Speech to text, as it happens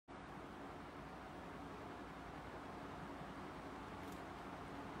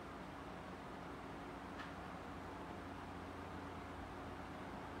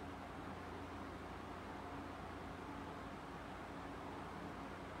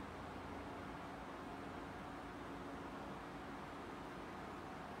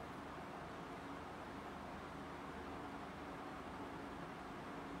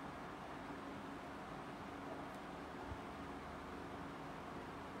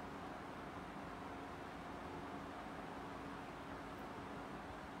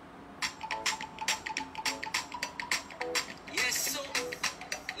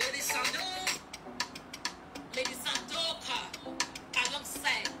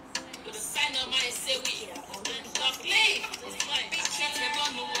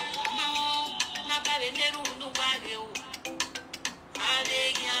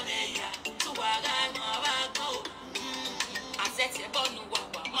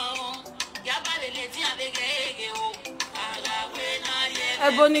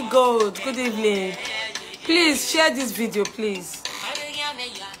Ebony Gold, good evening. Please share this video, please.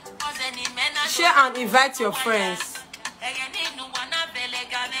 Share and invite your friends.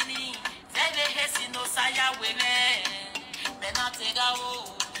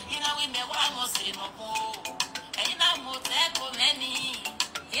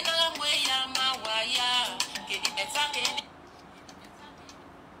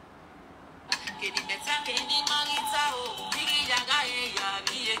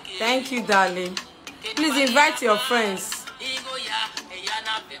 Thank you, darling. Please invite your friends.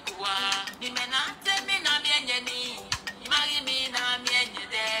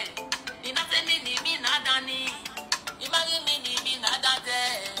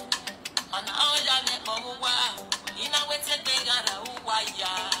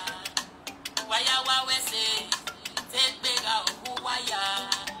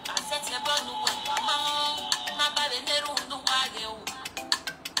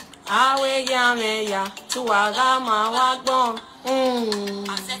 Awe ya me ya tuwaga mawagbon.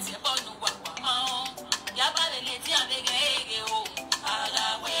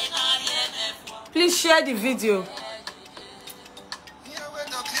 Please share the video.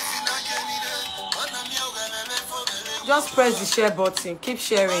 Just press the share button. Keep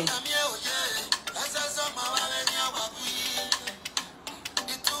sharing.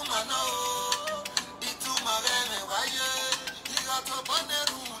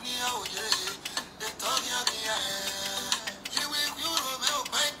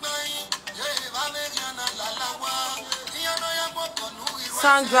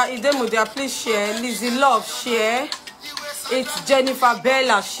 Sandra Idemudia, please share. Lizzie Love, share. It's Jennifer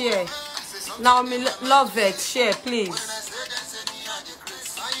Bella, share. Naomi Love it, share, please.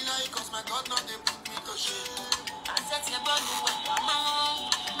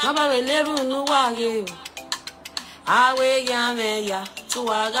 Awe ya me ya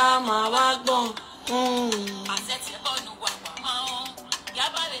tuwaga mawagbon.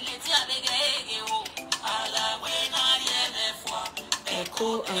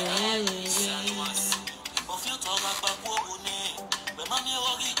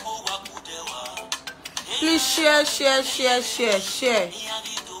 Please share.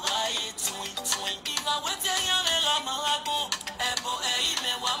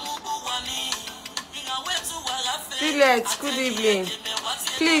 Felix, good evening.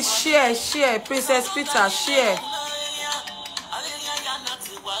 Please share. Princess Peter, share.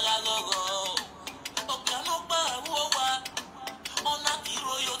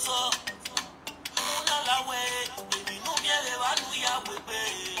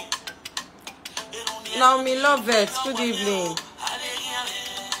 Naomi Love it, good evening.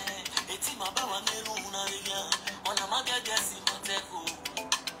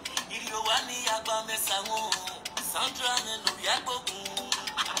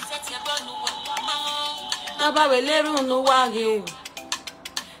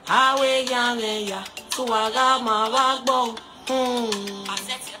 Awe ya me ya tuwaga mawagbon.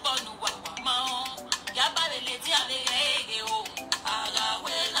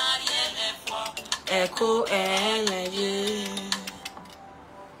 Echo energy.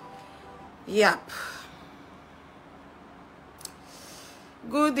 Yep.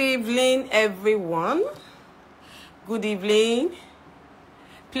 Good evening, everyone. Good evening.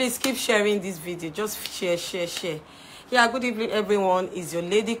 Please keep sharing this video. Just share. Yeah, good evening, everyone. Is your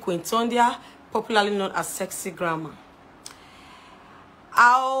lady Queen Tondia, popularly known as Sexy Grandma.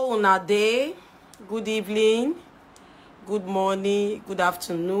 How on a day? Good evening. Good morning, good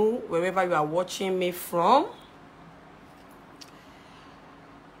afternoon, wherever you are watching me from.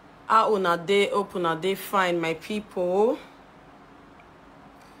 How on a day, open a day, fine, my people.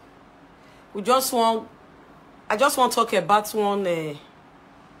 I just want to talk about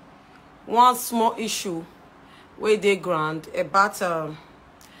one small issue where they grant about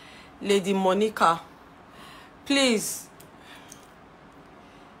Lady Monica. Please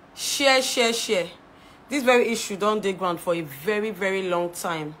share. This very issue don't dey ground for a very long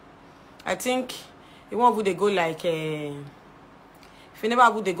time. I think it won't would they go like if you never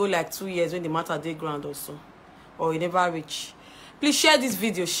would they go like 2 years when the matter dey ground also, or you never reach. Please share this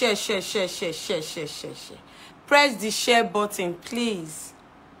video. Share. Press the share button, please.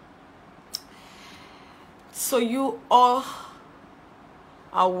 So you all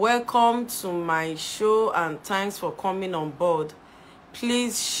are welcome to my show and thanks for coming on board.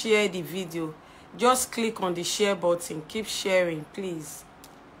 Please share the video. Just click on the share button. Keep sharing, please.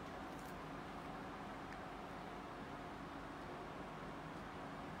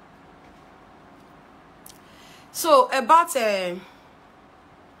 So about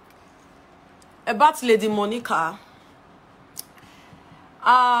Lady Monica,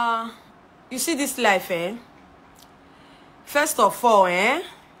 you see this life, first of all,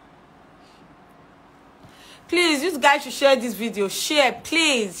 please, you guys should share this video. Share,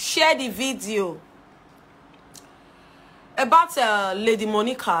 please, share the video about Lady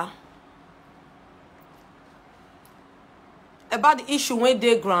Monica, about the issue when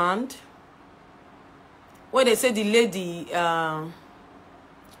they grand, where they say the lady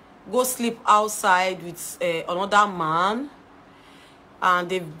go sleep outside with another man, and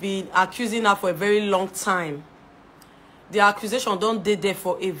they've been accusing her for a very long time. The accusation don't date there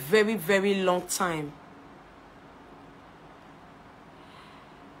for a very, very long time.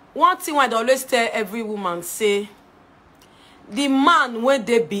 One thing I always tell every woman, say, the man when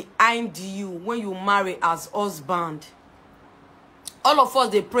they behind you, when you marry as husband, all of us,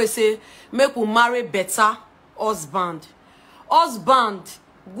 they pray, say, make we marry better husband. Husband,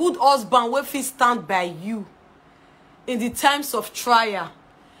 good husband, will fit stand by you in the times of trial.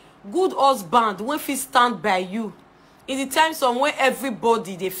 Good husband, will fit stand by you in the times of when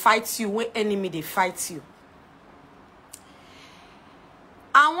everybody, they fight you, when enemy, they fight you.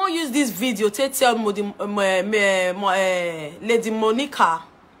 I won't use this video to tell Lady Monica,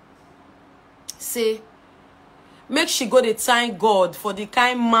 say, make she go to thank God for the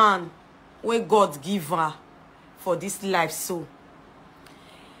kind man where God give her for this life. So,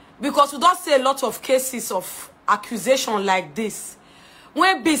 because we don't see a lot of cases of accusation like this,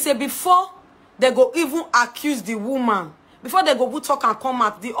 when be say before they go even accuse the woman, before they go talk and come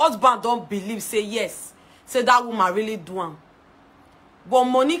out, the husband don't believe, say yes, say that woman really do am. But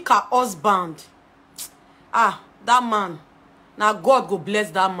Monica husband, that man, now God go bless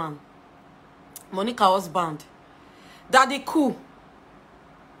that man. Monica husband, daddy cool.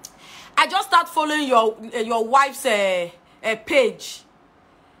 I just start following your wife's page.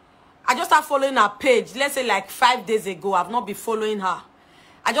 I just start following her page. Let's say like 5 days ago. I've not been following her.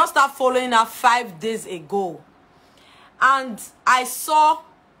 I just start following her 5 days ago, and I saw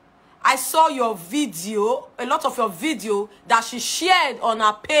your video, a lot of your video that she shared on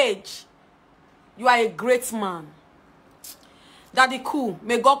her page. You are a great man. Daddy cool.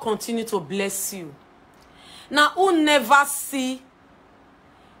 May God continue to bless you. Now who never see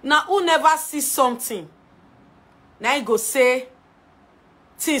something, now you go say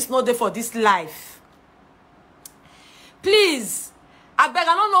things not there for this life. Please, I beg,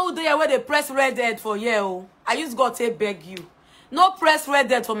 I don't know who they where they press red head for here. Oh, I use God to beg you. No press red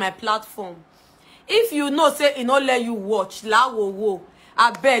head for my platform. If you know say it not let you watch, la wo wo,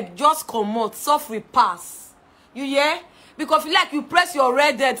 I beg, just come out, suffer pass. You hear? Because if like you press your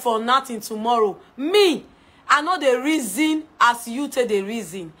red head for nothing tomorrow, me, I know the reason as you take the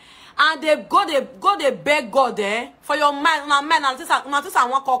reason. And they go they beg God for your man. Now man, and this I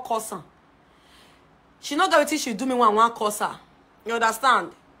want call cousin. She not guarantee she do me one cousin. You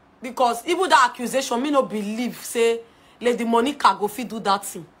understand? Because even that accusation, me no believe say Lady Monica go fit do that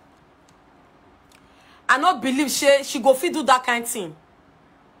thing. I not believe she go fit do that kind of thing.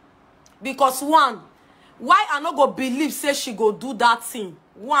 Because one, why I not go believe say she go do that thing?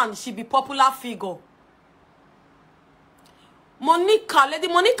 One, she be popular figure. Lady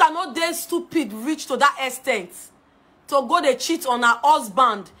Monica not dey stupid reach to that extent to go dey cheat on her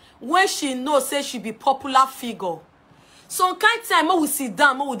husband when she know say she be popular figure. Some kind time we sit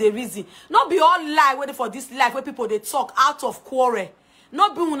down, we dey reason. Not be all lie waiting for this life where people they talk out of quarrel.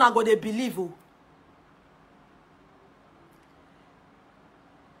 Not be una go they believe.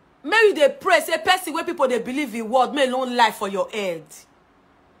 Maybe they pray, say person where people they believe in word, may alone lie for your head.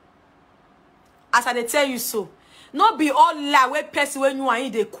 As I they tell you so. Not be all lie where person when you are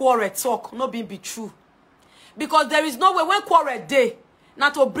in the quarrel talk, not be true. Because there is no way when quarrel day,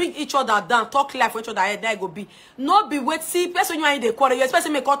 not to bring each other down, talk life for each other, there go be. Not be wait, see, person you are in the quarrel, you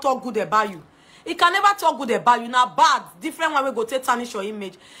especially make talk good about you. He can never talk good about you. Now bad, different one we go take tarnish your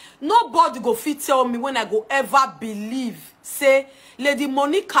image. Nobody go fit tell me when I go ever believe, say, Lady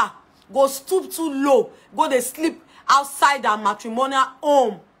Monica go stoop too low, go they sleep outside her matrimonial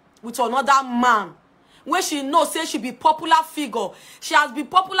home with another man. When she knows, say she be popular figure. She has been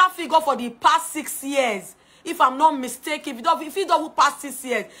popular figure for the past 6 years. If I'm not mistaken, if it don't pass 6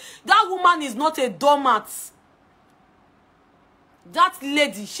 years, that woman is not a doormat. That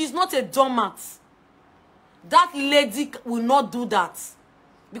lady, she's not a doormat. That lady will not do that.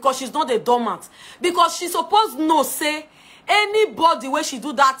 Because she's not a doormat. Because she's supposed to know, say, Anybody where she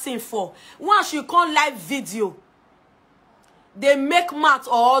do that thing for, once she come live video, they make math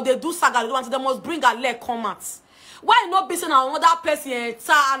or they do saga, they must bring her leg come out. Why not be saying another person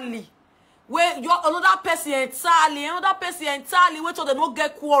entirely? Where you're another person entirely, where so they don't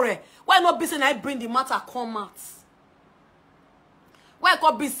get quarrel. Why not be saying I bring the matter come out? Why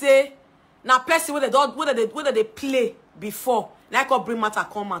could be say now person where they play before? Now could bring matter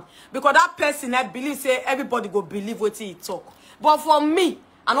come out because that person I believe say everybody go believe what he talk. But for me,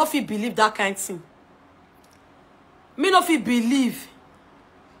 I don't feel believe that kind of thing. Me no feel believe.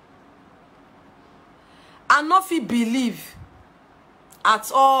 I no feel believe at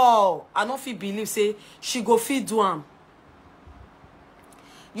all. I no feel believe say she go feed do am.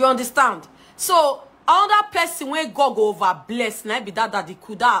 You understand? So another person when God go over bless, na be that the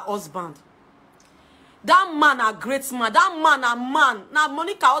could that husband. That man a great man. That man a man. Now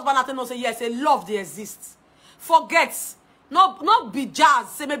Monica husband I know say yes, a love they exist. Forget. No be jazz.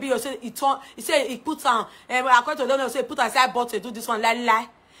 Say maybe you say he say he put on according to them say put aside bottle do this one lie.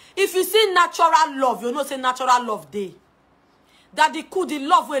 If you see natural love, you know say natural love day. That the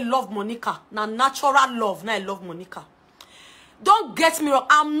love will love Monica. Now natural love, now I love Monica. Don't get me wrong.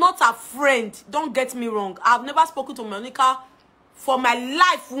 I'm not a friend. Don't get me wrong. I've never spoken to Monica for my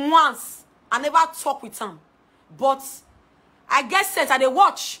life once. I never talk with him. But I get sense that they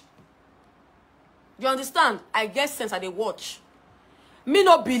watch. You understand? I get sense that they watch. Me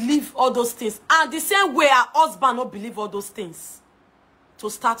not believe all those things. And the same way our husband not believe all those things. To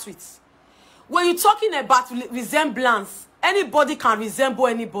start with. When you're talking about resemblance, anybody can resemble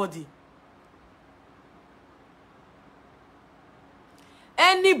anybody.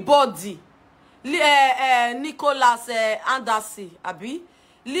 Anybody. Nicholas Anderson, Abi,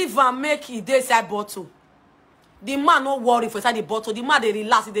 leave and make it dey side bottle. The man no worry for inside the bottle. The man they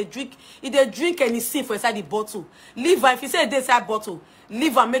relax. If they drink and he sip for inside the bottle. Leave and if you say dey side bottle,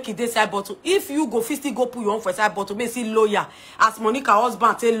 leave and make it dey side bottle. If you go fisty go put your own for inside bottle, may see lawyer. As Monica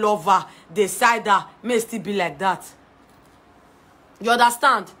husband tell lover, decide that may still be like that. You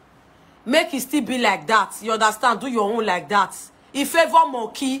understand? Make it still be like that. You understand? Do your own like that. If favor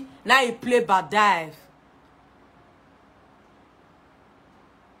monkey, now he play bad dive.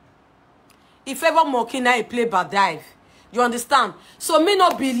 If ever monkey now he play bad dive. You understand? So me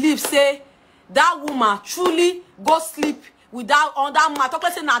not believe say that woman truly go sleep with that on that man. Talk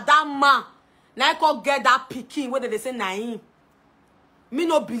like say na that man. Now I can get that picking where they say na him. Me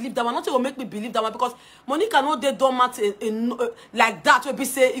no believe that one. Nothing will make me believe that one because Monica no they don't matter like that. Will be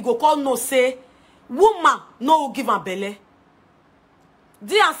say he go call no say woman no give a belly.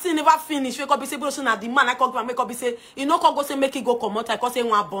 DNC never finish. We can be say bro na the man I can give make up be say you know can go say make it go come out. I can say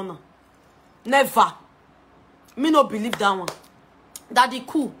one born. Never. Me no believe that one. Daddy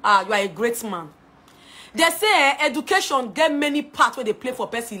cool. You are a great man. They say education get many parts where they play for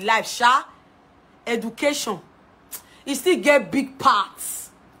person life. Sha. Education. It still get big parts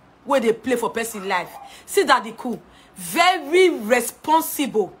where they play for person life. See Daddy cool. Very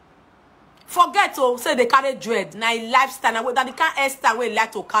responsible. Forget to say they carry dread. Now a lifestyle. Now that they can't hairstyle where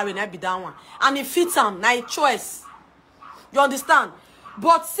like to carry. Now be that one. And it fits them. Now a choice. You understand?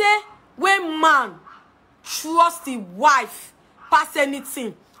 But say when man trust the wife pass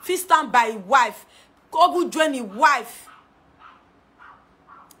anything, fit stand by his wife, go join his wife,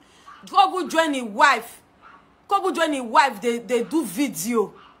 go join his wife, they do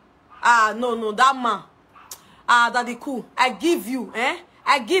video. No, that man. Daddy cool. I give you,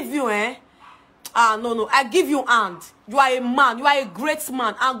 I give you, no, I give you hand. You are a man, you are a great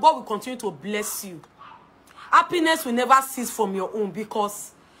man, and God will continue to bless you. Happiness will never cease from your own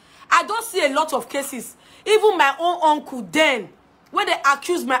because I don't see a lot of cases. Even my own uncle then, when they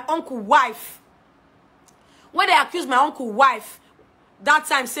accuse my uncle wife, that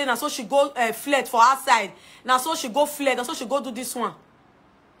time saying, now so she go flirt for outside, now so she go flirt, now so she go do this one.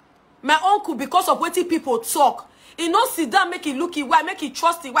 My uncle, because of what people talk, he no sit down, make it look it why, make it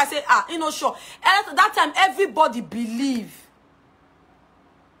trust it why, say, he no sure. And that time, everybody believe.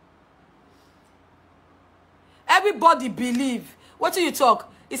 Everybody believe. What do you talk?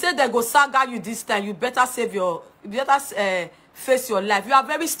 He said they go saga you this time. You better save your, you better face your life. You are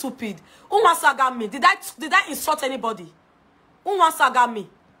very stupid. Who wants saga me? Did I insult anybody? Who wants saga me?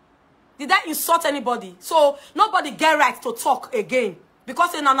 Did I insult anybody? So nobody get right to talk again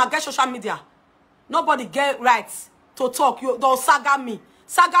because in an get social media, nobody get right to talk. You don't saga me.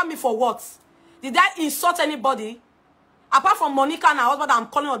 Saga me for what? Did I insult anybody? Apart from Monica and her husband, I'm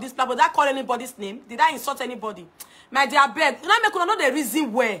calling on this platform. Did I call anybody's name? Did I insult anybody? My dear beg, you know the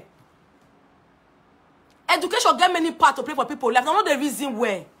reason where. Education get many parts to play for people life. Not the reason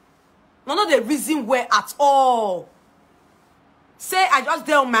where. Not the reason where at all. Say I just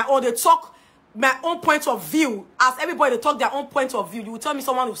there on my own, they talk my own point of view. As everybody they talk their own point of view. You will tell me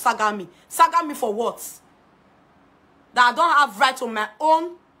someone will saga me. Saga me for what? That I don't have right on my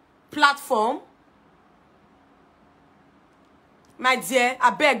own platform. My dear, I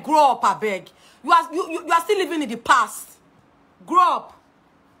beg, grow up, I beg. You are still living in the past. Grow up.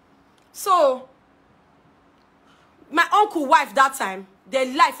 So, my uncle wife that time,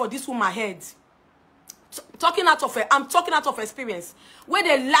 they lie for this woman head. Talking out of I'm talking out of experience. Where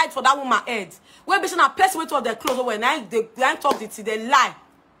they lied for that woman head. Where basically a person went to their clothes when they talk it, they lie.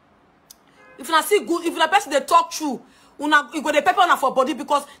 If you see good, if the person they talk true, you go the pepper on for body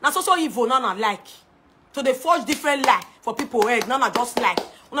because that's also evil, none like. So they forge different lie for people head, none are just like.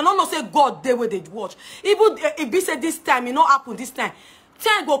 Una don't know say God they where they watch. Even if be say this time, it not happen this time.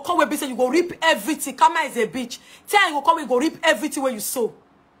 Time go come where be say you go reap everything. Come is a bitch. Time go come where you go reap everything where you sow.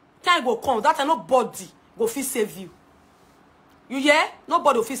 Time go come. That time nobody go fit save you. You hear?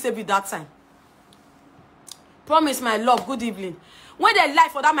 Nobody will fit save you that time. Promise my love. Good evening. When they lie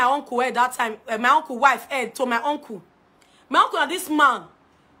for that my uncle head that time, my uncle wife head to my uncle. My uncle and this man,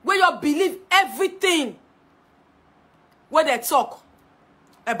 where you believe everything where they talk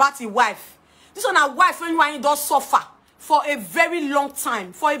about his wife. This one a wife when you don't suffer for a very long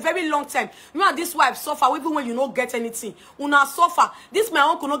time. For a very long time. You and this wife suffer even when you don't get anything. Una suffer. This my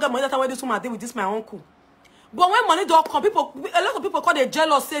uncle no get money that time when this woman deal with this my uncle. But when money don't come, people, a lot of people call they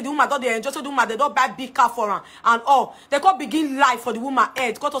jealous, say the woman don't they enjoy, so the woman they don't buy big car for her and all. They can't begin life for the woman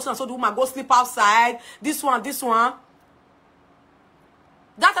head. Cut us and so the woman go sleep outside. This one.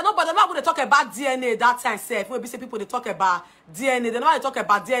 That nobody know they talk about DNA that time. Self, maybe say people they talk about DNA. They know they talk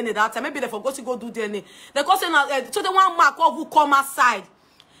about DNA that time. Maybe they forgot to go do DNA. They call say so the one man call who come outside.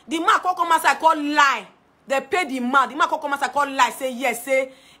 The man call come outside call lie. They pay the man. The man call come outside call lie. Say yes.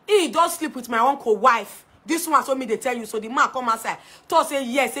 Say he don't sleep with my uncle wife. This one told me they tell you. So the man come outside. Told say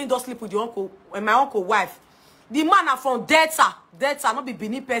yes. Say he don't sleep with your uncle and my uncle wife. The man are from Delta. Delta not be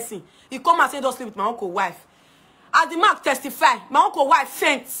Benin person. He come and say he don't sleep with my uncle wife. As the man testify, my uncle wife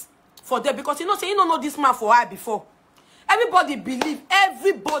faints for them because you know say you don't know this man for her before. Everybody believe.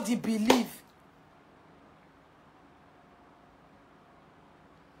 Everybody believe.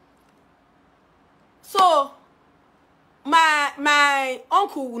 So my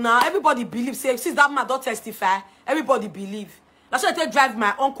uncle now, everybody believes. Say since that man don't testify, everybody believe. That's why I drive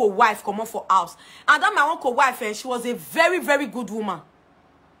my uncle wife come on for house. And that my uncle wife, she was a very, very good woman.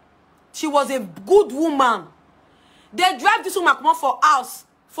 She was a good woman. They drive this woman come on for house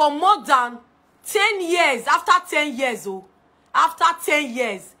for more than 10 years. After 10 years, after 10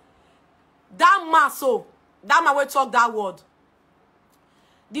 years, that man will talk that word.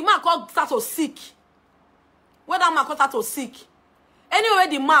 The man called start to sick. When that man called start to sick.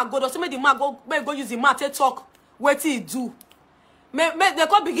 Anyway, the man go, does make the man go use the man to talk what he do. They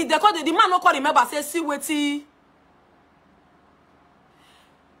call begin. They call the man no call remember say see what he.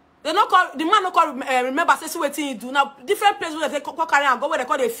 They no call the man no call remember say see what he do. Now different places where they call carry and go where they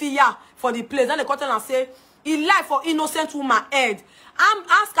call the fear for the place. Then they call tell and say he lie for innocent woman head. I'm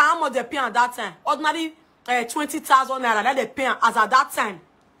ask her how much they pay at that time. Ordinary 20,000 naira that they pay as at that time.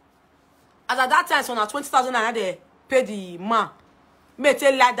 As at that time, so now 20,000 naira they pay the man. May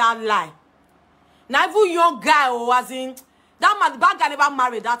tell like that lie. Now even young guy as in that man, the bad guy never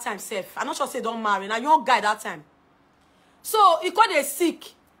married that time, safe. I'm not sure say don't marry. Now young guy that time. So he called they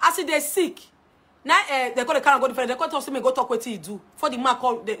sick. As they sick. Now they call the car and go different. They call to say me go talk what he do. For the man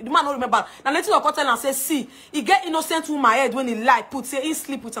call the man don't remember. Now let's go tell and say see he get innocent woman head when he lie put say he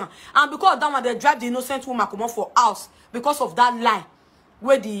sleep with her. And because of that one they drive the innocent woman come on for house because of that lie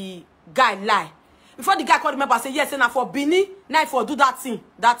where the guy lie. Before the guy called remember say yes and for Bini now for do that thing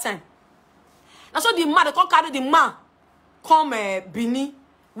that time. And so the man they come carry the man come Bini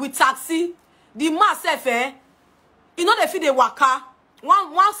with taxi. The man self you know they feel the waka.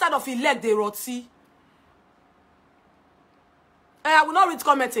 One side of his leg they roti. I will not read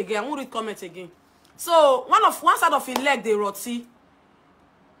comment again. I won't read comment again. So one side of his leg they roti.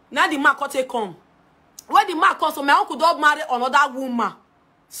 Now the man can't come. When the man comes, so my uncle don't marry another woman.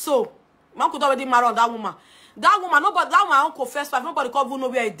 So my uncle don't already marry another woman. That woman, nobody, that my uncle first wife, nobody can't know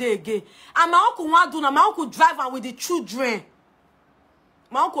where he day again. And my uncle want do now. My uncle drive her with the children.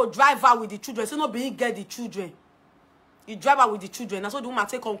 My uncle drive her with the children. So nobody get the children. He drive her with the children. That's what the woman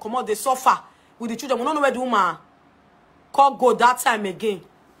take on come out. They suffer with the children. We don't know where the woman call go that time again.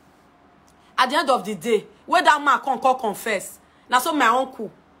 At the end of the day, where that man come call confess. Now so my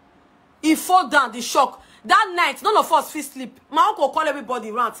uncle, he fall down the shock. That night, none of us feel sleep. My uncle call everybody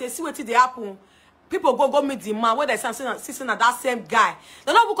around. Say, see what they happen. People go meet the man where they sitting at that same guy.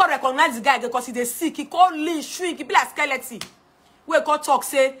 They don't recognize the guy because he is sick. He call lean, shrink, he be like skeleton. We go talk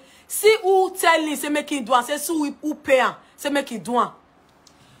say, see who tell him say make him do and say see who pay him say make him do am.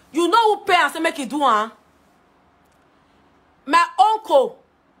 You know who pay him say make him do am? My uncle,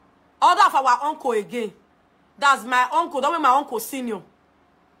 other of our uncle again. That's my uncle. That way my uncle senior.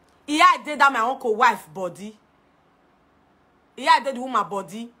 He had did that my uncle wife body. He had did the woman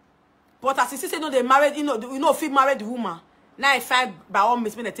body. But as he say no, they married, you know, if he married the woman. Now I find by all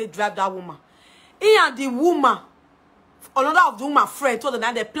means when they take drive that woman. He and the woman, another of the woman friend told them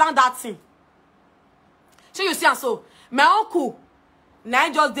that they planned that thing. So you see, and so my uncle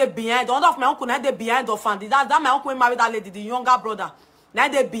now just they behind. The other of my uncle now they behind of and that my uncle married that lady, the younger brother. Now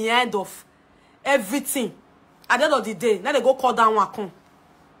they behind of everything. At the end of the day, now they go call down one con.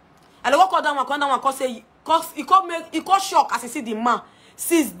 And they go call down one con say, cause he call shock as he see the man.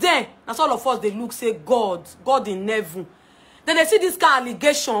 Since then, that's all of us they look say God in heaven. Then they see this kind of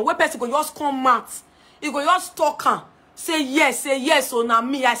allegation where person go just come out. He go just talk and say yes, so now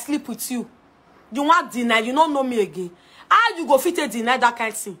me, I sleep with you. You want deny, you don't know me again. How you go fit to deny that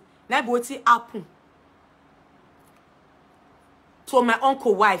kind of thing? Now what happen to my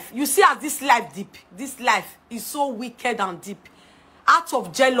uncle wife? You see as this life deep. This life is so wicked and deep. Out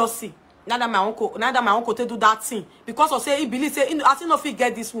of jealousy. Now that my uncle to do that thing. Because of say he believes say I think not fit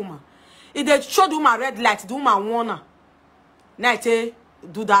get this woman. If they show the woman red light, the woman wanna. Now they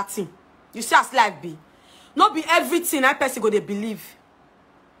do that thing. You see as life be. Not be everything that person go they believe.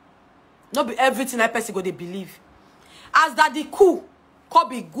 Not be everything that person go they believe. As that the cool could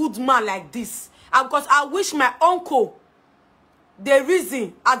be good man like this. And because I wish my uncle the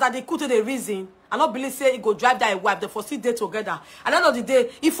reason as that they could to the reason. I not believe say he go drive that wife, they foresee day together. At the end of the day,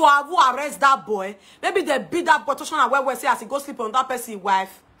 if you have to arrest that boy, maybe they beat that boy and where say as he go sleep on that person's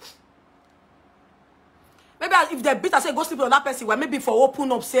wife. Maybe if they beat and say go sleep on that person's wife, maybe for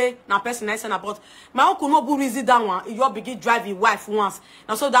open up say na person nice and about. My uncle no go reason that one. He just begin drive his wife once.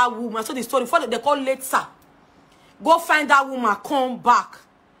 And so that woman, so the story for they call later. Go find that woman, come back.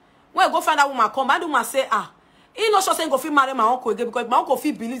 When you go find that woman, come back, the woman say, he not sure saying go fit marry my uncle again because my uncle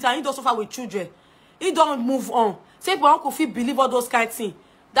fit believe and he don't suffer with children. He don't move on. Say my uncle fit believe all those kind of things.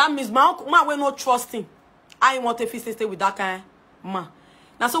 That means my uncle man will not trust him. I want to stay with that kind of man.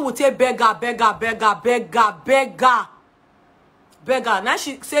 Now so we take beggar. Now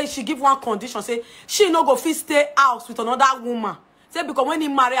she say she give one condition. Say she no go fit stay house with another woman. Say because when he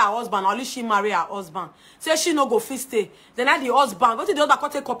marry her husband, only she marry her husband. Say she no go fit stay. Then now the husband, go to the other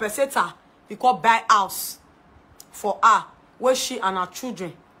country compensate her because buy house for her where she and her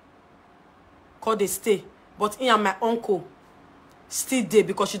children call they stay. But he and my uncle still there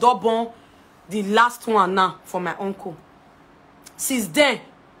because she don't born the last one now for my uncle. Since then,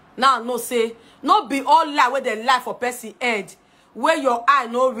 now no say, no be all lie where they lie for person head, where your eye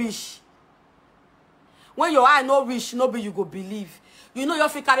no reach. When your eye no reach, no be you go believe. You know you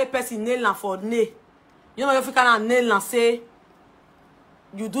fit carry person nail and for nail. You know you fit carry nail and say,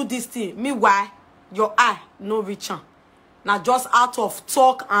 you do this thing. Meanwhile, your eye no reach. Now just out of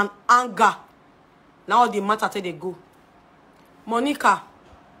talk and anger. Now all the matter till they go. Monica,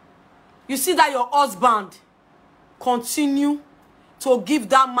 you see that your husband continue to give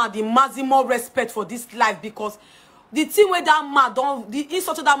that man the maximum respect for this life because the thing where that man don't, the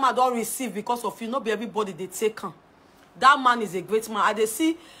insult that man don't receive because of you, not be everybody they take him. That man is a great man. And they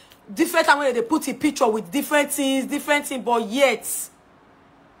see different time when they put a picture with different things, but yet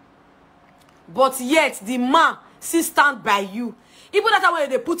the man still stand by you. Even that time when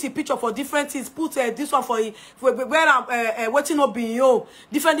they put a picture for different things, put this one for where I'm waiting up in you,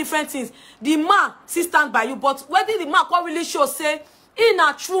 different things. The man still stand by you. But whether the man can't really show say, in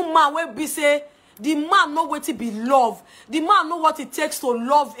a true man will be say, the man know what to be love. The man know what it takes to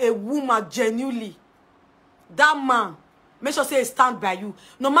love a woman genuinely. That man, make sure say he stand by you.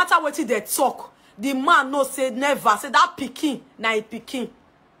 No matter what they talk, the man no say never. Say that picking, na he picking.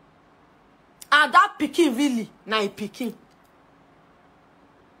 And that picking really, na he picking.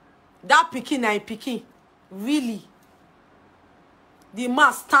 That picking, na he picking. Really. The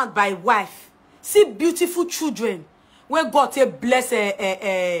man stand by wife. See beautiful children. When God bless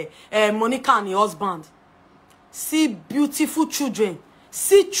Monica and her husband. See beautiful children.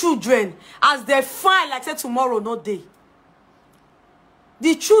 See children as they find like say tomorrow no day.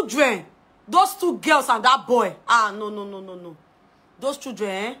 The children, those two girls and that boy. No. Those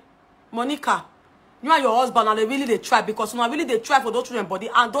children, Monica, you and your husband and they try because you really they try for those children body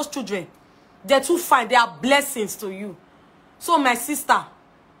and those children, they're too fine. They are blessings to you. So my sister,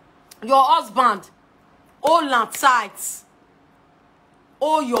 your husband, hold and tight.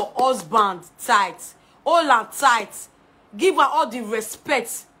 Hold your husband tight. Hold and tight. Give her all the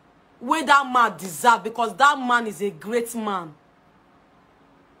respect where that man deserves because that man is a great man.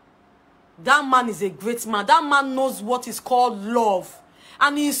 That man is a great man. That man knows what is called love.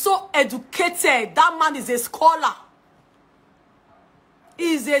 And he is so educated. That man is a scholar.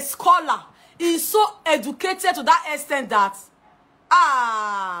 He is a scholar. He is so educated to that extent that,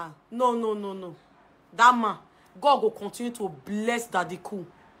 no. That man, God will continue to bless Daddy Cool.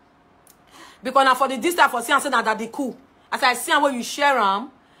 Because now for this time for saying that Daddy Cool, as I see when you share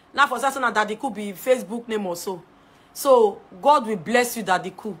them, now for saying that Daddy Cool be Facebook name also. So God will bless you,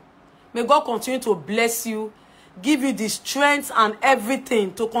 Daddy Cool. May God continue to bless you, give you the strength and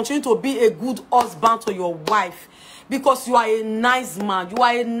everything to continue to be a good husband to your wife. Because you are a nice man. You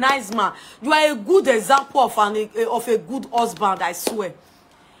are a nice man. You are a good example of a good husband, I swear.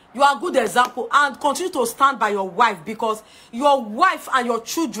 You are a good example. And continue to stand by your wife, because your wife and your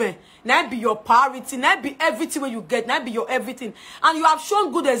children now be your priority. Now be everything when you get. Now be your everything. And you have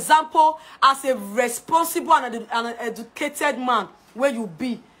shown good example as a responsible and an educated man where you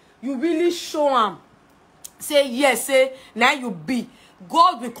be. You really show him. Say yes, say now you be.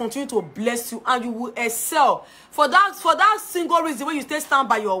 God will continue to bless you and you will excel. For that single reason, when you stay stand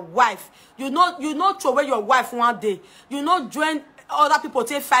by your wife, you not throw away your wife one day. You not join other people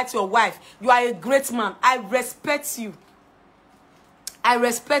to fight your wife. You are a great man. I respect you. I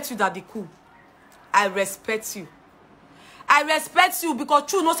respect you, Daddy Cool. I respect you. I respect you because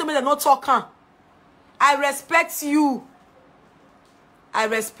true no somebody not talking. I respect you. I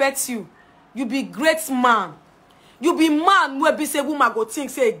respect you. You be great man. You be man where be say woman go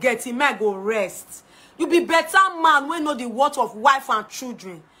think say get him, man go rest. You be better man when know the worth of wife and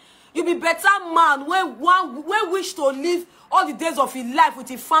children. You be better man when wish to live all the days of his life with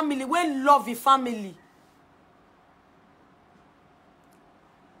his family, when love his family.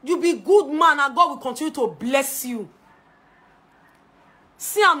 You be good man and God will continue to bless you.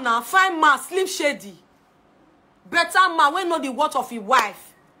 See him now, fine man, slim shady. Better man when know the worth of his wife.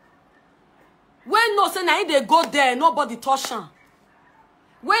 When no say na they go there, nobody touch him.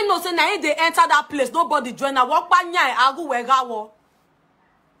 When no say na they enter that place, nobody join. Na walk by nyai agu wegawo.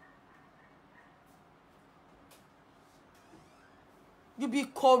 You be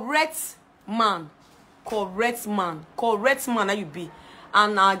correct man, correct man that you be,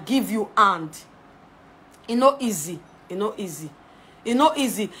 and I give you hand. It no easy, it no easy, it no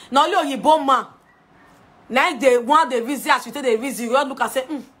easy. Now you bon man. Now they want the reason as you tell the reason, you look and say,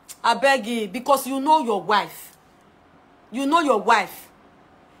 I beg you, because you know your wife. You know your wife.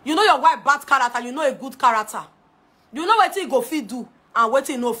 You know your wife bad character, you know a good character. You know what you go fit do and what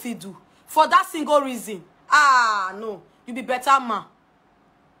you no fit do. For that single reason. No. You be better man.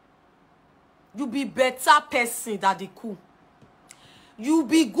 You be better person, Daddy Cool. You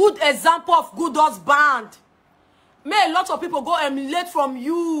be good example of good husband. May a lot of people go emulate from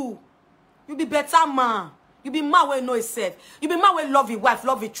you. You be better man. You be man where know yourself. You be man where love your wife,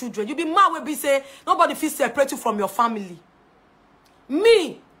 love your children. You be man where be say nobody feel separate you from your family.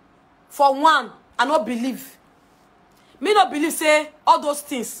 Me, for one, I not believe. Me not believe say all those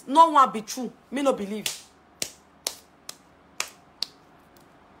things. No one be true. Me not believe.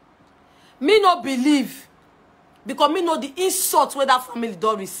 Me not believe. Because me know the insult where that family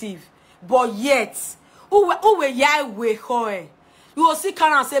don't receive. But yet, who will yai we hoe? You will see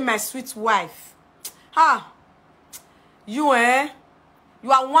Karen and say, my sweet wife. You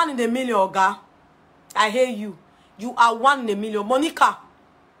you are 1 in a million, Oga. I hear you. You are 1 in a million. Monica,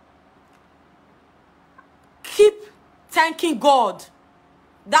 keep thanking God.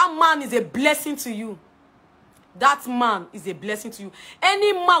 That man is a blessing to you. That man is a blessing to you.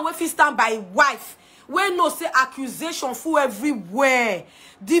 Any man when he stand by a wife, when no say accusation full everywhere,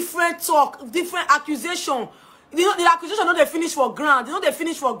 different talk, different accusation. You know the accusation not they finish for ground. You know they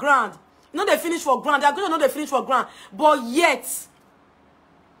finish for ground. You know they finish for ground. The accusation not they finish for ground. But yet,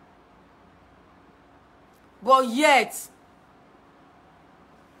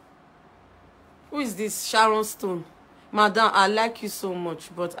 who is this Sharon Stone? Madam, I like you so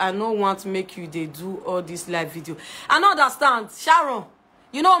much, but I don't want to make you they do all this live video. I don't understand, Sharon.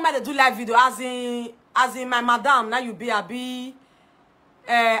 You know what they do live video as in my madam. Now you be I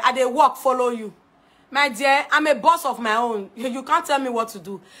they work follow you. My dear, I'm a boss of my own. You can't tell me what to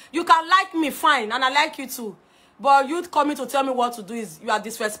do. You can like me, fine, and I like you too. But you coming to tell me what to do is you are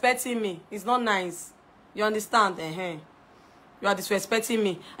disrespecting me. It's not nice. You understand? You are disrespecting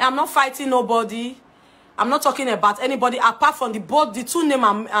me. I'm not fighting nobody. I'm not talking about anybody apart from the two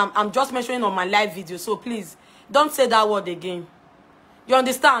names I'm just mentioning on my live video. So please, don't say that word again. You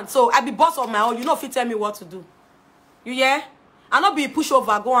understand? So I be boss of my own. You know if you tell me what to do. You hear? I not be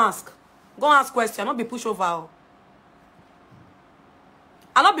pushover. Go ask. Go ask question. I not be pushover.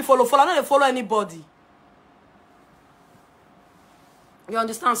 I not be follow. I not follow anybody. You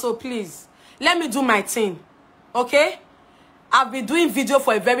understand? So please, let me do my thing. Okay? I've been doing video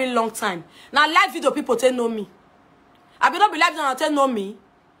for a very long time. Now, live video people tell know me. I've been not be live video tell know me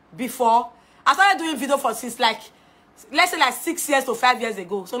before. I started doing video for since like, let's say like 6 years to 5 years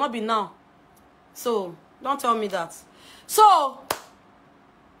ago. So not be now. So don't tell me that. So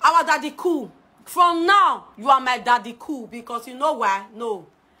our daddy cool. From now, you are my daddy cool because you know why? No.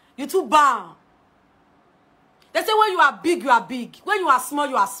 You too bam. They say when you are big, you are big. When you are small,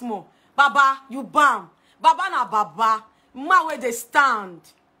 you are small. Baba, you bam. Baba na baba. Man where they stand.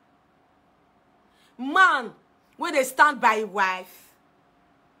 Man where they stand by his wife.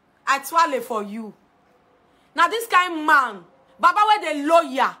 I twirl for you. Now this kind man, Baba where they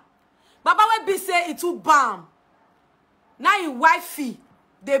lawyer. Baba where be say it too bam. Now his wifey,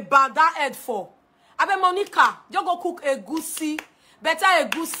 they bad that head for. Abe Monica, you go cook a goosey. Better a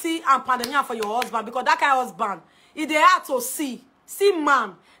goosey and pandemia for your husband because that kind of husband, if they have to see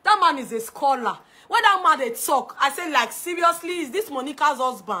man, that man is a scholar. When that man they talk, I say like seriously, is this Monica's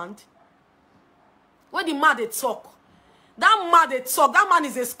husband? When the man they talk, that man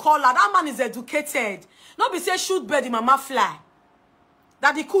is a scholar, that man is educated. Not be say shoot bird the mama fly.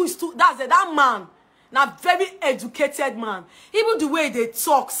 That the cool is too, that's it, that man, now very educated man. Even the way they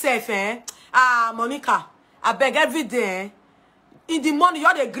talk safe, Monica, I beg every day, in the morning,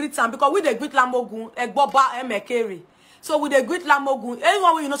 you're the greet time because we the greet Lamogun, Egboba, Emekere. So we the greet Lamogun.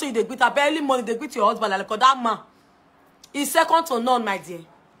 Anyone when you know so you the greet, early morning they greet your husband like that man. Is second to none, my dear.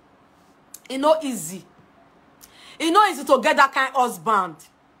 It's not easy. It's not easy to get that kind of husband.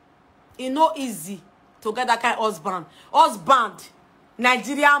 It's not easy to get that kind of husband. Husband,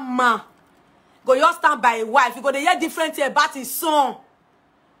 Nigerian man. Go you stand by a wife. You go to hear different thing about his son.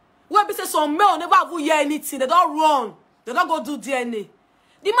 Where be say some male never have hear anything. They don't run. They don't go do DNA.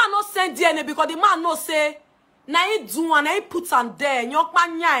 The man not send DNA because the man no say na he do and he put on there.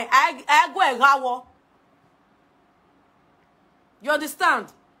 I go a rawo. You understand?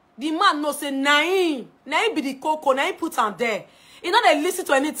 The man no say na he be the coco, na he put on there. You know they listen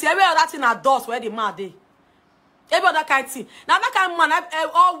to anything. Every other thing are doors where the man dey. Every other kind of thing. Now that kind of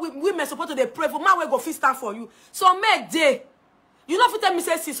man, all women supposed to pray for man will go fit stand for you. So make day. You know if you tell me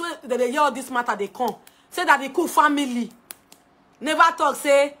say sis so that they hear all this matter they come. Say that the cool family never talk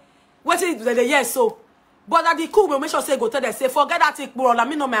say what is the yes so. But that the cool will make sure say go tell them say forget that it bro, let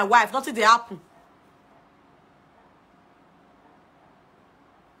me know my wife, nothing they happen.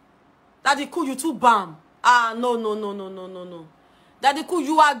 That the cool you too bam. Ah no. That the cool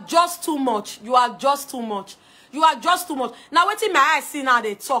you are just too much. You are just too much. You are just too much. Now wait till my eyes see now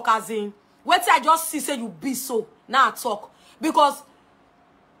they talk as in. Wait till I just see say you be so. Now I talk. Because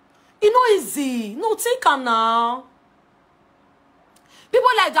it's not easy. No, take her now. People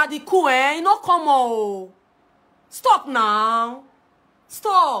like Daddy Cool, you know, come on. Stop now.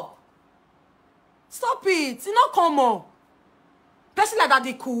 Stop. Stop it. You know, come on. Person like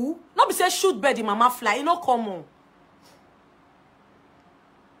Daddy Cool, not be say shoot bird the mama fly. You know, come on.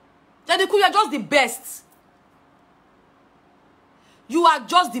 Daddy Cool, you are just the best. You are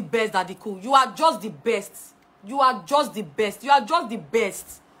just the best, Daddy Cool. You are just the best. You are just the best. You are just the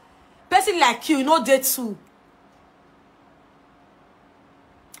best. Person like you know they too.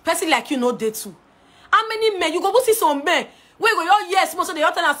 Person like you know they too. How many men you go see some men? Wait go your yes, most of the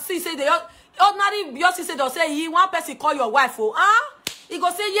other see say they ordinary your sister they say he one person call your wife oh he go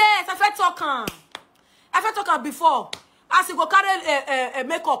say yes I felt talking before as he go carry a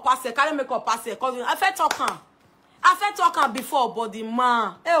makeup pass carry makeup pass cause I felt talking before but the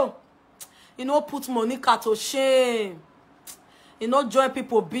man you know put Monica to shame. You know, join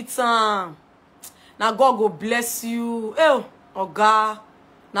people beat am. Now God go bless you. Oh God.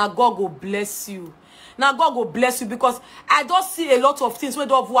 Now God go bless you. Now God go bless you because I don't see a lot of things where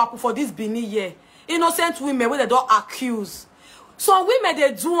don't happen for this Benin year. Innocent women where they don't accuse. Some women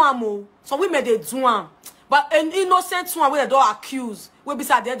they do am. Some women they do am. But an innocent one where they don't accuse will be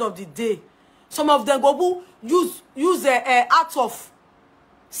at the end of the day. Some of them go use out of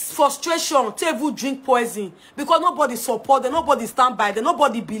frustration to even drink poison because nobody support them, nobody stand by them,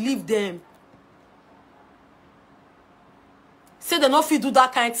 nobody believe them. Say they not fit do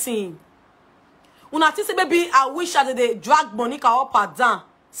that kind of thing. When I think say maybe I wish that they drag Monica up and down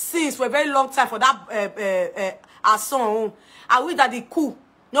since for a very long time for that her son. I wish that they cool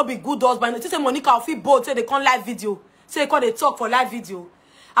not be good husband. But say Monica will feel bold say they can't live video. Say they call they talk for live video.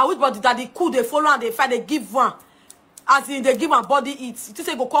 I wish but that they cool they follow and they fight they give one. As in they give her body eats. You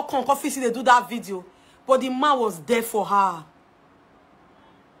say go call coffee see they do that video. But the man was there for her.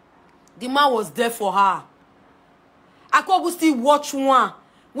 The man was there for her. I could still watch one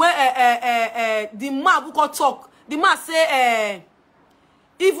where the man who could talk. The man say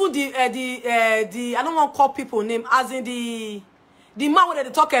even the I don't want to call people name, as in the man when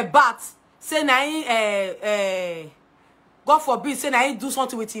they talk about, say na God forbid, say na he do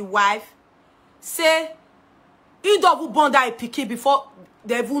something with his wife, say he don't bond that picky before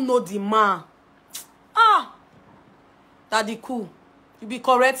they even know the man. Ah, Daddy cool. You be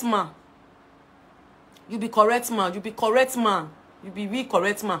correct man. You be correct man. You be correct man. You be really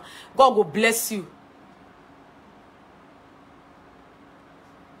correct man. God will bless you.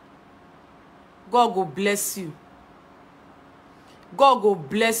 God will bless you. God will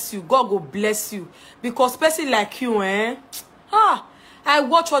bless you. God will bless you. Because person like you, I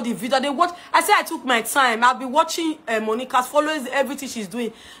watch all the video. They watch. I say I took my time. I'll be watching Monica's, following everything she's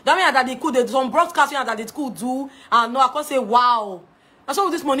doing. That means that they could do some broadcasting that they could do. And no, I can say, wow. That's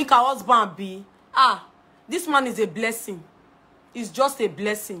what this Monica husband be. This man is a blessing. He's just a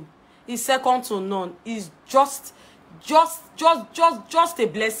blessing. He's second to none. He's just a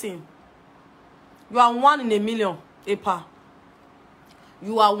blessing. You are 1 in a million, Epa.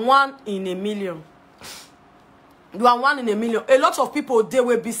 You are 1 in a million. You are 1 in a million. A lot of people, they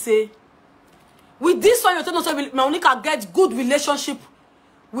will be say, with this one, you tell us Monica gets good relationship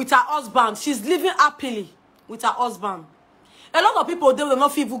with her husband. She's living happily with her husband. A lot of people, they will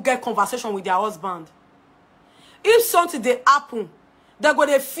not even get conversation with their husband. If something they happen, they go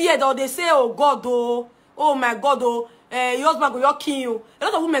they fear or they say, oh God, oh my God, your husband go your kill you. A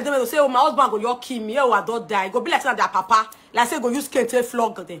lot of women they will say, oh my husband go your kill me, oh I don't die. Go be like their papa, like say go use kente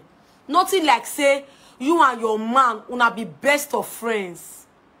flog them. Nothing like say you and your man una be best of friends.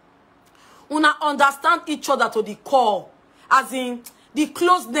 Una understand each other to the core, as in the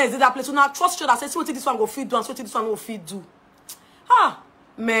closeness in that place. Una trust each other. Say, what this one go feed do and what this one go feed do.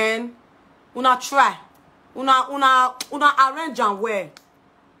 Man, una try. Una arrange and wear.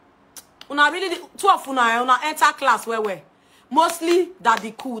 Una really two of una enter class where mostly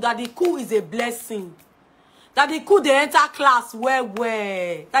Daddy Cool. Daddy Cool is a blessing. Daddy Cool they enter class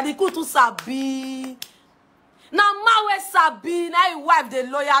where Daddy Cool to sabi. Now ma we sabi now your wife the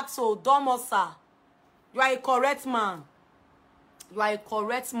lawyer to Domosa. You are a correct man. You are a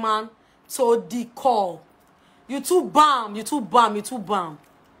correct man to the core. You too bam, you too bam, you too bam.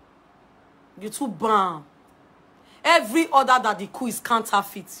 You too bam. Every other that the coup is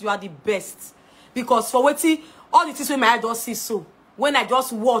counterfeit. You are the best. Because for waiting, all the things when my eye don't see so. When I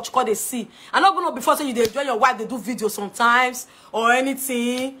just watch, cause they see. I'm not gonna before say you they enjoy your wife, they do videos sometimes or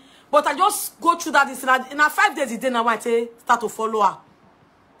anything. But I just go through that this in 5 days a day now I start to follow her.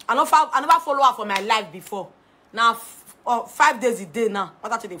 I never follow her for my life before. Now 5 days a day now,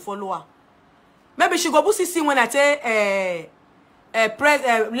 what after they follow her. Maybe she go see when I say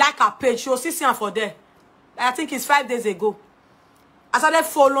like her page, she will see her for there. I think it's 5 days ago. I started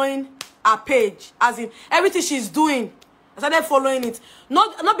following her page, as in everything she's doing. I started following it.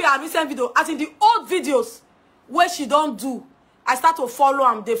 Not be a recent video, as in the old videos where she don't do. I start to follow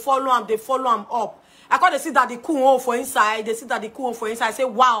them. They follow them up. I can't see that the cool for inside. They see that the cool for inside. I say,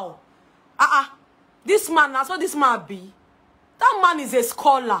 wow. This man, that's what this man be. That man is a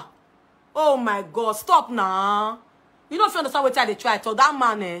scholar. Oh my God, stop now. You don't understand what they try to. That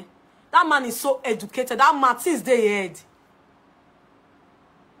man, that man is so educated. That man since they head.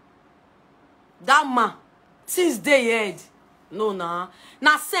 That man since they head. No, nah.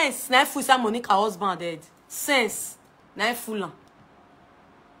 Now sense. Now full some Monica husband head. Sense. Now full.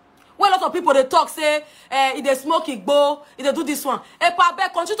 When a lot of people they talk say, if they smoke igbo, if they do this one. If I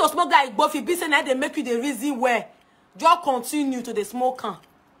beg continue to smoke that igbo, if you be saying that they make you the reason where just continue to the smoke.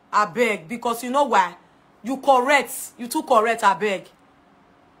 I beg, because you know why? You correct. You too correct, I beg.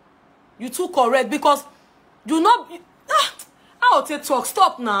 You too correct, because you know I'll take talk.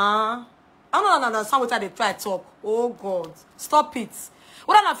 Stop now. I don't understand what they try to talk. Oh God. Stop it.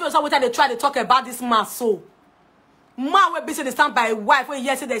 What I don't understand what they try to talk about this man so. Man will be say they stand by a wife when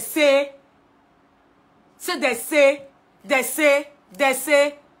yes they say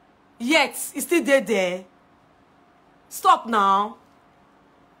yet it's still there. Stop now.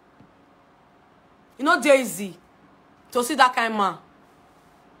 You know Daisy to see that kind of man.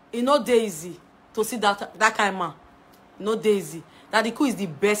 You know Daisy to see that kind of man. You know Daisy. Daddy Cool is the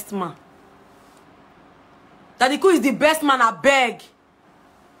best man. Daddy Cool is the best man, I beg.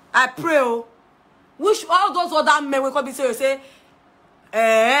 I pray. Oh. Wish all those other men will come and say,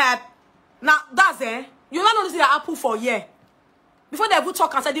 now that's you don't know this is apple for year. Before they would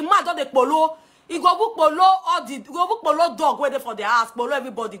talk and say the man don't the polo, he go book polo all the go book polo dog where they for the house, polo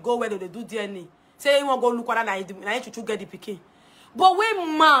everybody go where they do DNA. Say you want go look what I need to get the picking. But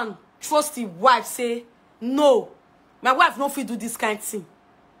when man trust his wife, say no, my wife no fit do this kind of thing.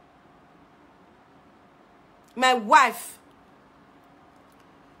 My wife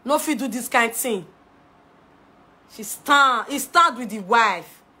no fit do this kind of thing. He stand with the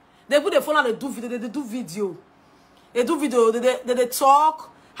wife. They put the phone and they do video. They do video. They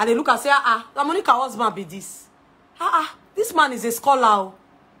talk and they look and say, that Monica husband be this. This man is a scholar.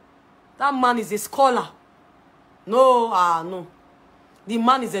 That man is a scholar. No, no. The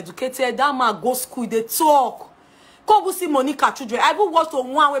man is educated. That man go school. They talk. Come see Monica children. I will watch to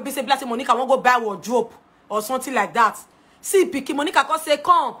one where be say Monica won't go buy wardrobe or something like that. See Piki Monica can say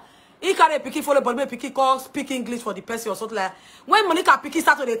come. He carry Piki follow but Piki call speak English for the person or something like that. When Monica Piki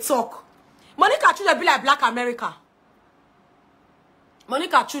start to talk, Monica children be like Black America.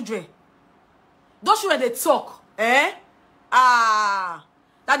 Monica children. Those children they talk, that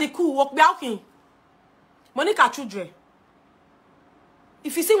the cool walk walking. Monica children.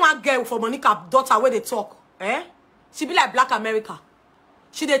 If you see one girl for Monica daughter where they talk, she be like Black America.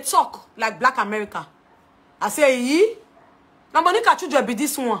 She they talk like Black America. I say, now Monica children be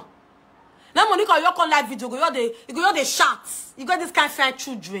this one. Now Monica, you can live video, you go the shots. You got this kind of fine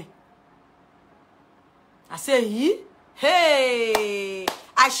children. I say, hey,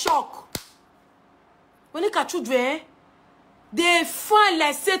 I shock. Monica children, they find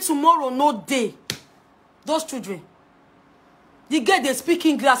like say tomorrow no day. Those children. The girl they speak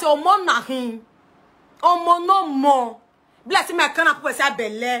English. I say, oh mon na him. Oh mon no more. Bless me, I can't put say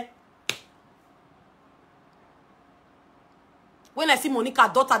belle. When I see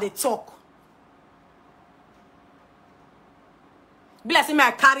Monica daughter, they talk. Bless me,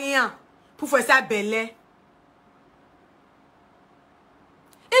 I carry on. Put for say belle.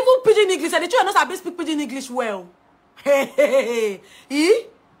 Even pidgin English, and the children not speak pidgin English well. Hey.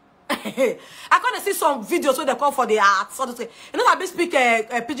 I can't see some videos where they call for the arts. So you know I speak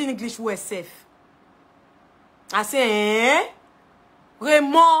pidgin English well safe. I say,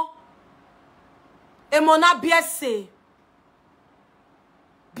 Raymond, Emona BSC,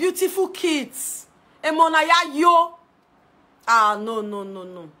 beautiful kids, Emona ya yo.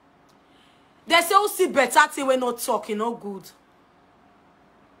 No. They say, who see better thing when not talking, no good.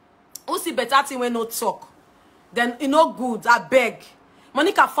 Who see better thing when not talk? Then you know good. I beg,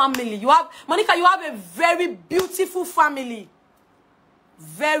 Monica family. You have a very beautiful family.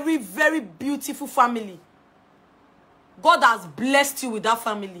 Very, very beautiful family. God has blessed you with that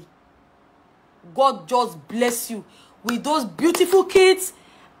family. God just bless you with those beautiful kids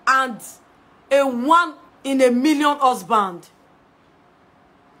and a 1 in a million husband.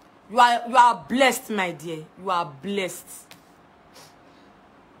 You are blessed, my dear. You are blessed.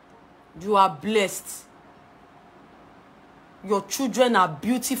 You are blessed. Your children are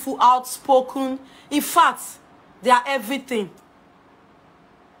beautiful, outspoken. In fact, they are everything.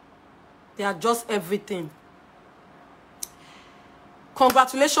 They are just everything.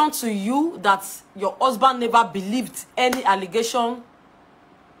 Congratulations to you that your husband never believed any allegation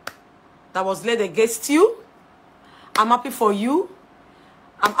that was laid against you. I'm happy for you.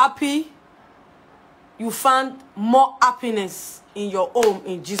 I'm happy you found more happiness in your home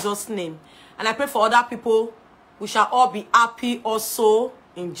in Jesus' name. And I pray for other people. We shall all be happy also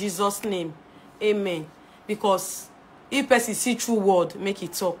in Jesus' name. Amen. Because if person see true word, make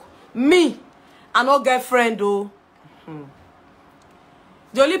it talk. Me, I no girlfriend though.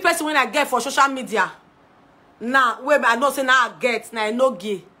 The only person when I get for social media, now, where I know say now I get, now I no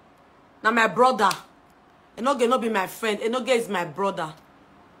gay. Now my brother. I no gay no be my friend. I no gay is my brother.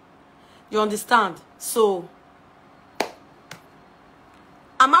 You understand? So,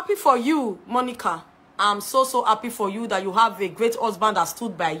 I'm happy for you, Monica. I'm so happy for you that you have a great husband that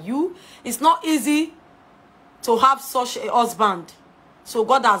stood by you. It's not easy to have such a husband. So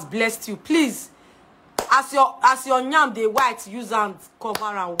God has blessed you. Please, as your nyam the white, use and cover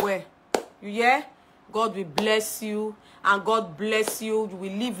and wear. You hear? God will bless you, and God bless you. You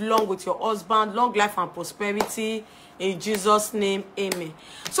will live long with your husband, long life and prosperity. In Jesus' name, amen.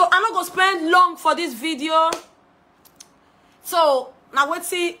 So I'm not gonna spend long for this video. So now what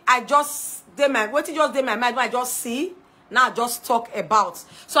see I just did my mind when I just see. Now I just talk about.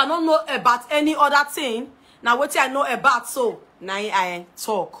 So I don't know about any other thing. Now what I know about, so now I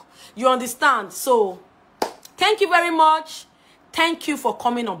talk. You understand? So thank you very much. Thank you for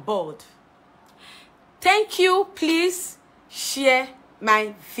coming on board. Thank you. Please share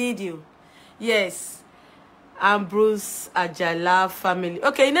my video. Yes. Ambrose Ajala family.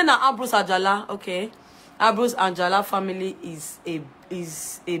 Okay, you know now Ambrose Ajala. Okay. Ambrose Ajala family is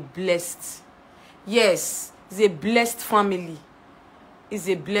a blessed. Yes, it's a blessed family. It's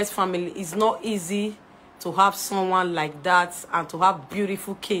a blessed family. It's not easy to have someone like that and to have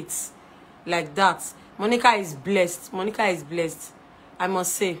beautiful kids like that. Monica is blessed. Monica is blessed. I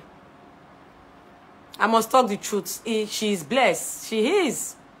must say. I must talk the truth. She is blessed. She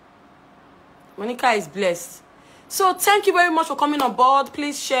is. Monica is blessed. So thank you very much for coming on board.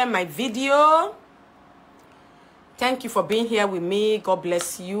 Please share my video. Thank you for being here with me. God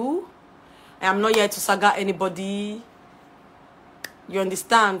bless you. I am not here to saga anybody. You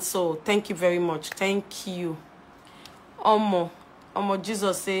understand? So thank you very much. Thank you. Omo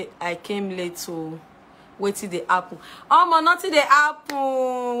Jesus say I came late to wait till the apple. Omo, not till the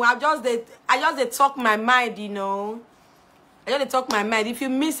apple. I just they talk my mind, you know. I just talk my mind. If you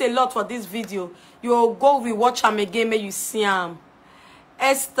miss a lot for this video, you'll go rewatch them again, may you see them.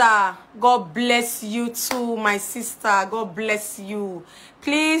 Esther, God bless you too, my sister. God bless you.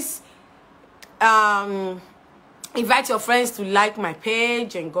 Please invite your friends to like my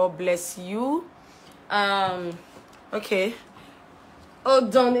page, and God bless you. Okay.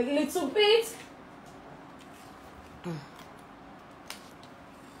 Hold on a little bit.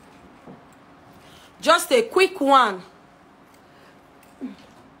 Just a quick one.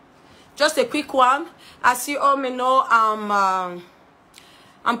 Just a quick one. As you all may know, I'm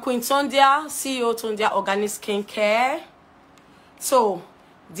Queen Tondia, CEO Tondia Organic Skincare. So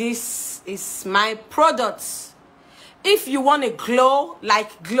this is my products. If you want to glow,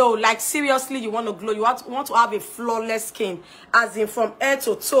 like seriously, you want to glow, you want to have a flawless skin, as in from head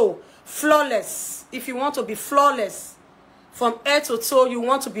to toe, flawless. If you want to be flawless from head to toe, you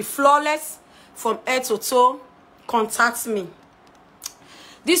want to be flawless from head to toe, contact me.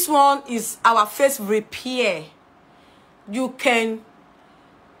 This one is our face repair. You can,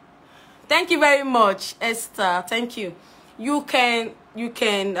 thank you very much, Esther. Thank you. You can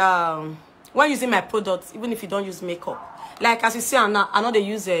when using my products, even if you don't use makeup, like as you see, I know they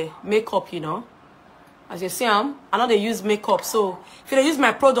use makeup, you know. As you see, I know they use makeup. So if you don't use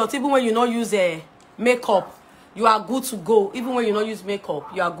my product, even when you don't use makeup, you are good to go. Even when you don't use makeup,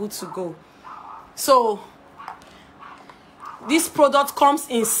 you are good to go. So this product comes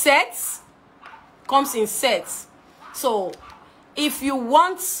in sets. So if you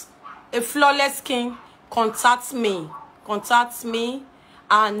want a flawless skin, contact me,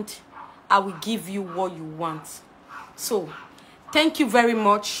 and I will give you what you want. So thank you very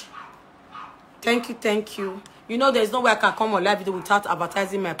much. Thank you. You know, there's no way I can come on live video without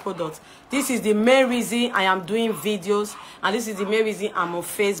advertising my product. This is the main reason I am doing videos, and this is the main reason I'm on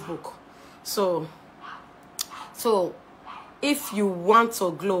Facebook. So if you want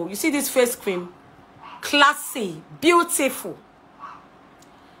to glow, you see this face cream, classy, beautiful.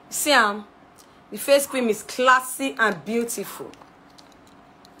 See, the face cream is classy and beautiful.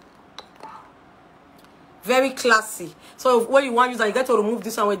 Very classy. So when you want to use that, you get to remove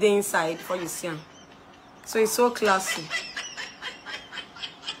this one with the inside before you see them. So it's so classy.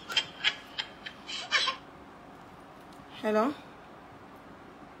 Hello?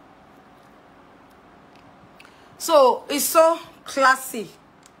 So it's so classy.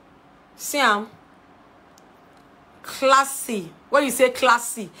 See, classy. When you say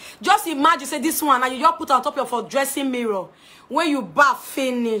classy, just imagine, say this one, and you just put on top of your dressing mirror. When you bath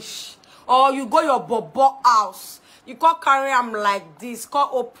finish, or you go your bobo house, you can't carry them like this. Call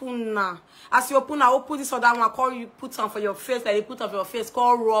open now. As you open this other one. Call you put on for your face, like you put on for your face.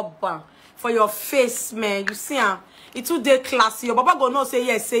 Call rubber for your face, man. You see, it's too day classy. Your baba gonna say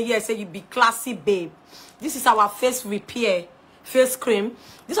yes, say you be classy, babe. This is our face repair face cream.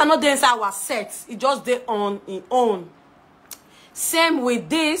 This are not the inside our sets. It just they on in own. Same with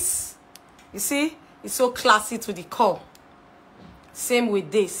this. You see, it's so classy to the core. Same with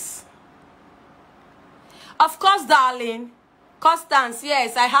this. Of course, darling. Constance,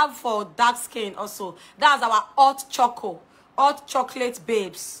 yes, I have for dark skin also. That's our hot chocolate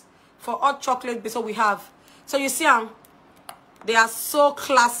babes. For hot chocolate babes, so we have. So you see, they are so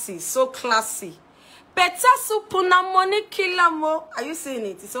classy, so classy. Are you seeing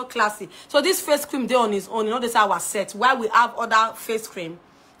it? It's so classy. So this face cream they on its own. You know, this is our set. While we have other face cream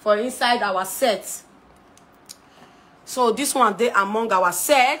for inside our set. So this one they among our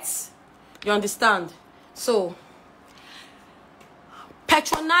sets. You understand? So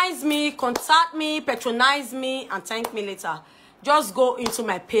patronize me, contact me, patronize me, and thank me later. Just go into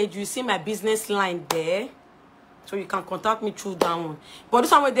my page. You see my business line there. So you can contact me through that one. But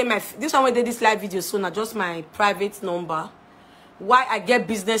this one we did this live video soon. Just my private number. Why I get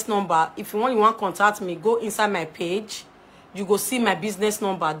business number? If you want to contact me, go inside my page. You go see my business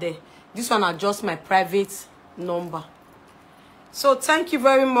number there. This one are just my private number. So thank you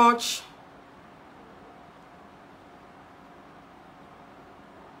very much.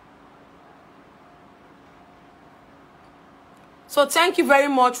 So thank you very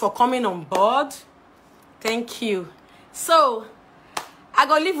much for coming on board. Thank you. So I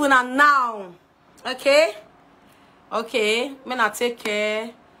go leave una now. Okay? Okay. May I take care.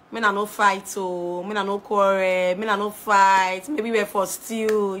 Me na no fight, oh, me na no quarrel, me na no fight. Maybe we're for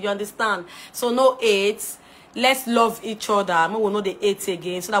steal, you understand? So no hate. Let's love each other. Me will know the hate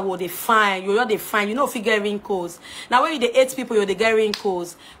again, so that we'll define. You're the fine. You know if you get wrinkles. Now when you the hate people, you're the get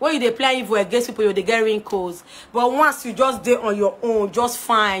wrinkles. When you the play evil against people, you're the get wrinkles. But once you just do on your own, just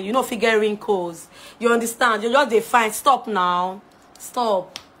fine. You know if you get wrinkles. You understand? You just define. Stop now.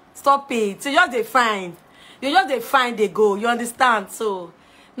 Stop. Stop it. So you just define. You just define. They go. You understand? So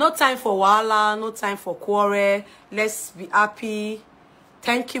no time for wala. No time for quarrel. Let's be happy.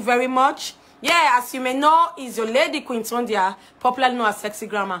 Thank you very much. Yeah, as you may know, is your lady Queen Tondia, popularly known as Sexy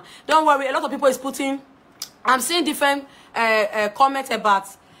Grammar. Don't worry, a lot of people is putting. I'm seeing different comments about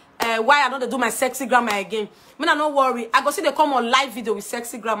why I don't do my Sexy Grammar again. Me nah, no worry. I go see they come on live video with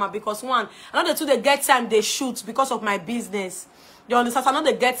Sexy Grammar because one, I know the two they get time they shoot because of my business. You understand? I know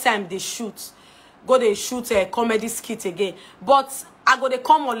they get time they shoot. Go they shoot a comedy skit again. But I go they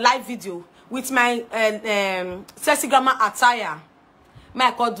come on live video with my Sexy Grammar attire. May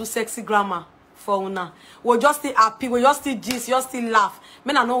I call do Sexy Grammar for una. We'll just still happy, we'll just still gist, just still laugh.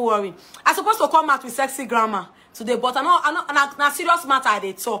 Me nah, no worry. I'm supposed to come out with Sexy Grammar today, but I know serious matter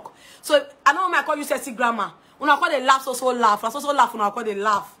they talk. So I know when I call you Sexy Grammar. When I call they laugh, so laugh. I so laugh when I call they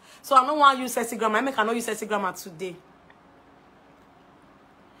laugh. So I don't want to use Sexy Grammar. I cannot use Sexy Grammar today.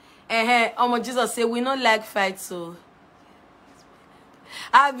 Jesus say we not like fight, so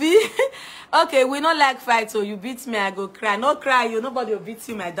Abi, okay, we not like fight, so you beat me, I go cry. No cry, you. Nobody will beat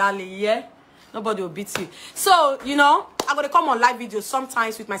you, my darling, yeah? Nobody will beat you. So, you know, I'm going to come on live videos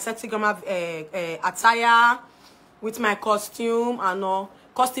sometimes with my Sexy Grammar attire, with my costume, and all.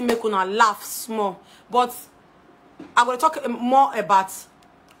 Costume make una laugh small. But I'm going to talk more about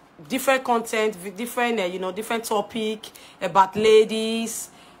different content, different, you know, different topic, about ladies,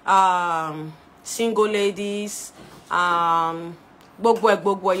 single ladies,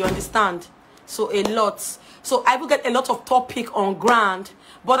 boy, you understand? So a lot. So I will get a lot of topic on ground.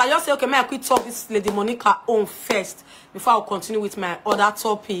 But I just say, okay, may I quick talk this Lady Monica on first before I'll continue with my other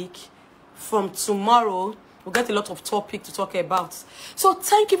topic from tomorrow. We'll get a lot of topic to talk about. So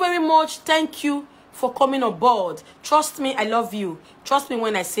thank you very much. Thank you for coming on board. Trust me, I love you. Trust me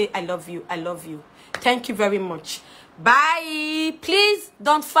when I say I love you. I love you. Thank you very much. Bye. Please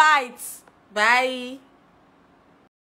don't fight. Bye.